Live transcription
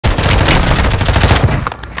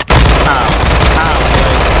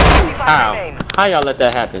How? How y'all let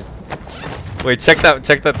that happen? Wait, check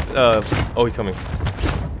that. Oh, he's coming.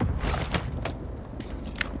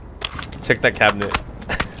 Check that cabinet.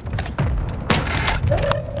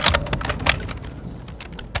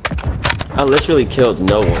 I literally killed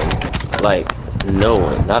no one. Like, no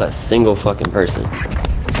one. Not a single fucking person.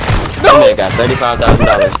 No! Man got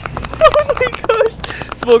 $35,000. Oh my gosh!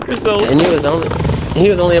 Smoke yourself. And he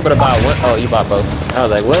was only able to buy one. Oh, you bought both. I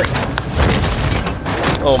was like, what?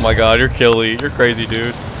 Oh my god, you're killy. You're crazy,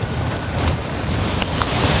 dude.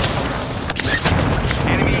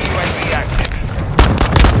 Enemy UAV active.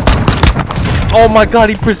 Oh my god,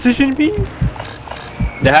 he precisioned me?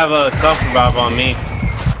 They have a self-revive on me.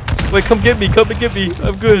 Wait, come get me. Come and get me.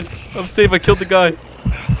 I'm good. I'm safe. I killed the guy.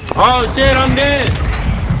 Oh shit, I'm dead.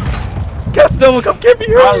 Casanova, come get me.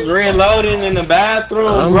 Hurry. I was reloading in the bathroom,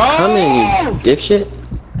 I'm bro. coming, you dipshit.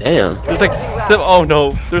 Damn. There's like oh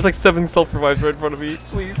no. There's like 7 self-revives right in front of me.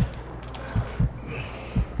 Please.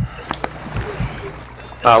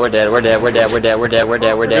 Oh, we're dead. We're dead. We're dead. We're dead. We're dead. We're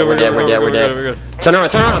dead. We're dead. We're dead. We're dead. We're dead. We're good. Turn around.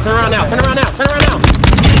 Turn around. Turn around now. Turn around now. Turn around now.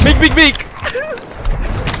 Meek.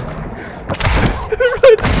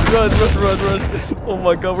 Run. Oh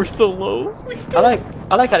my god, we're so low. I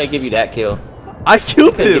like how they give you that kill. I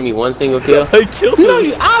killed Couldn't give him. me one single kill. I killed him. No,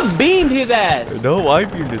 I beamed his ass. No, I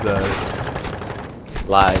beamed his ass.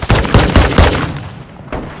 Lies.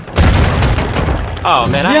 Oh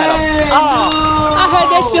man, I had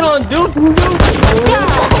that shit on Duke. God,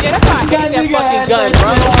 yeah, that's how I got that fucking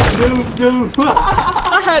gun, bro. I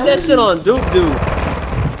had that shit on Duke.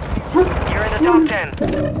 You're in the top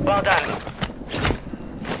 10. Well done.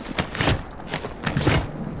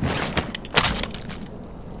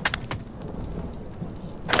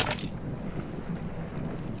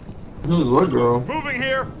 Who's what, girl? Moving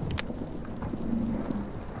here.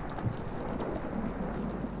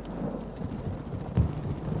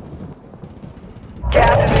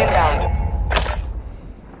 Gas is inbound.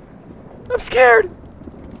 I'm scared.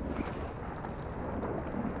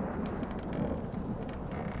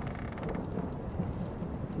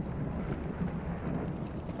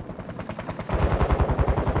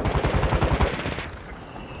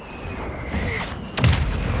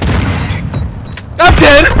 I'm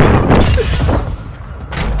dead.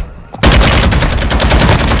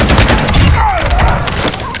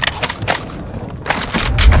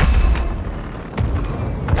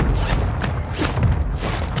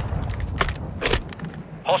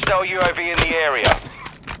 Hostile UAV in the area.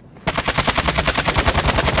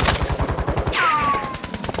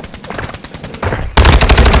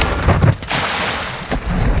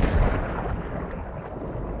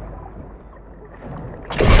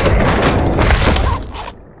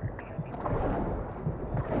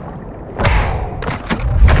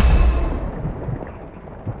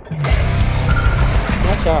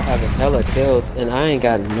 Y'all having hella kills and I ain't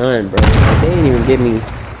got none, bro. They didn't even give me.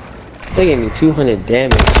 They gave me 200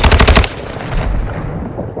 damage.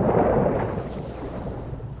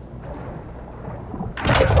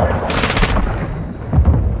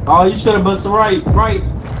 Oh, you should have busted right.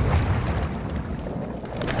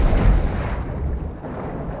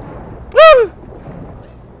 Woo!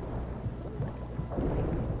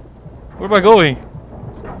 Where am I going?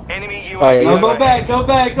 Enemy UAV. Oh, yeah, No, go back. You're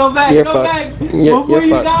Go fucked. back. You're Before you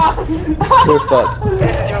fucked. die. You're fucked.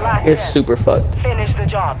 This is your last You're chance. super fucked. Finish the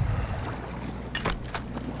job.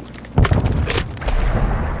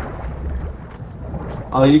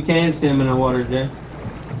 Oh, you can see him in the water, Jay.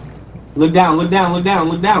 Look down.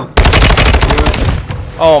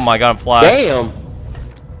 Oh my god, I'm flat. Damn.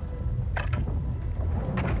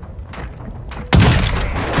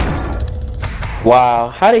 Wow,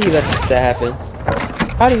 how did he let this happen?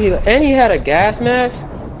 How did he? And he had a gas mask.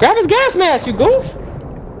 Grab his gas mask, you goof!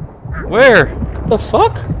 Where? The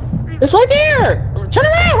fuck? It's right there. Turn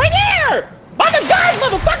around, right there. By the guard,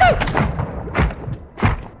 motherfucker!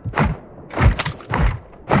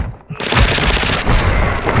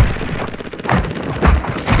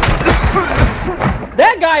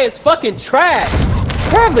 That guy is fucking trash.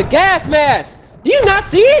 Grab the gas mask. Do you not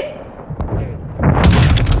see it?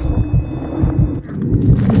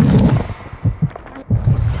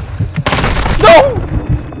 No!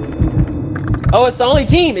 Oh, it's the only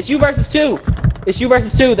team. It's you versus 2. It's you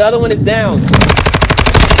versus 2. The other one is down.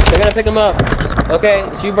 They're gonna pick him up. Okay,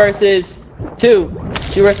 it's you versus 2.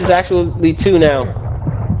 It's you versus actually 2 now.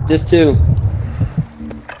 Just 2.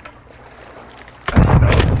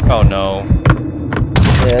 Oh no.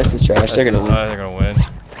 Yeah, this is trash. They're gonna win. They're gonna win.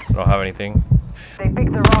 I don't have anything. They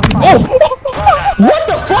picked the wrong fight. Oh! What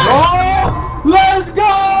the fuck? Oh, let's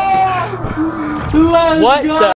go! Let's What go! the